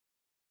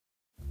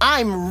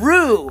I'm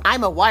Rue.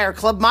 I'm a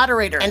Wireclub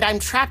moderator, and I'm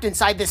trapped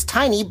inside this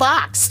tiny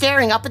box,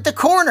 staring up at the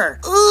corner.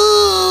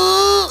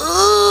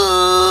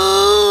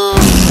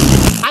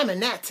 I'm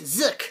Annette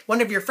Zook,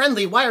 one of your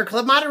friendly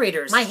Wireclub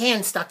moderators. My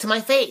hand stuck to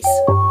my face.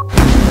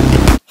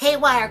 Hey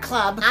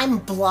Wireclub, I'm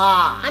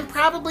blah. I'm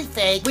probably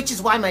fake, which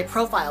is why my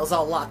profile's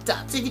all locked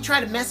up. So if you try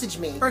to message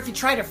me, or if you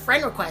try to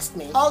friend request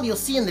me, all you'll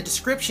see in the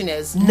description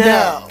is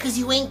no, cause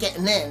you ain't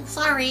getting in.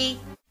 Sorry.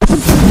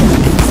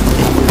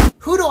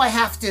 Who do I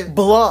have to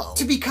blow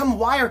to become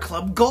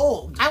Wireclub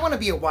Gold? I want to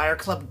be a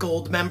Wireclub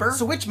Gold member,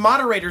 so which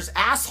moderator's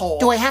asshole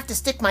do I have to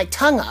stick my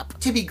tongue up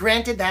to be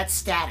granted that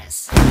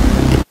status?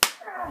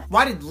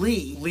 Why did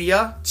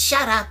Leah,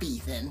 shut up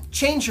Ethan,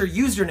 change her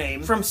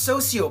username from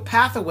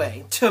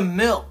Sociopathaway to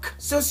Milk?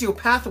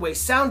 Sociopathaway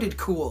sounded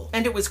cool,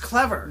 and it was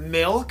clever.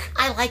 Milk?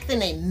 I like the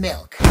name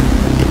Milk.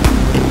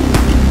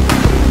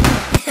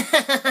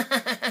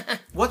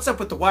 What's up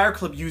with the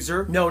Wireclub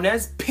user known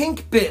as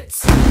Pink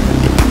Bits?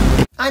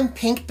 I'm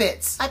Pink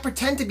Bits. I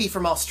pretend to be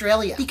from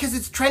Australia because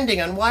it's trending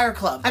on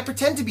Wireclub. I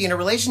pretend to be in a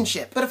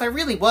relationship, but if I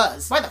really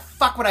was, why the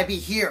fuck would I be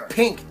here?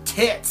 Pink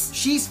Tits.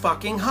 She's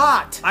fucking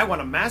hot. I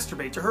want to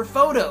masturbate to her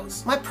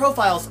photos. My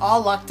profile's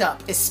all locked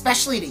up,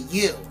 especially to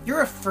you.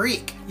 You're a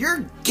freak.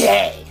 You're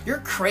gay. You're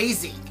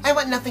crazy. I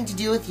want nothing to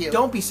do with you.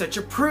 Don't be such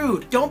a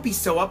prude. Don't be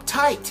so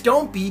uptight.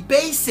 Don't be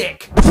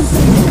basic.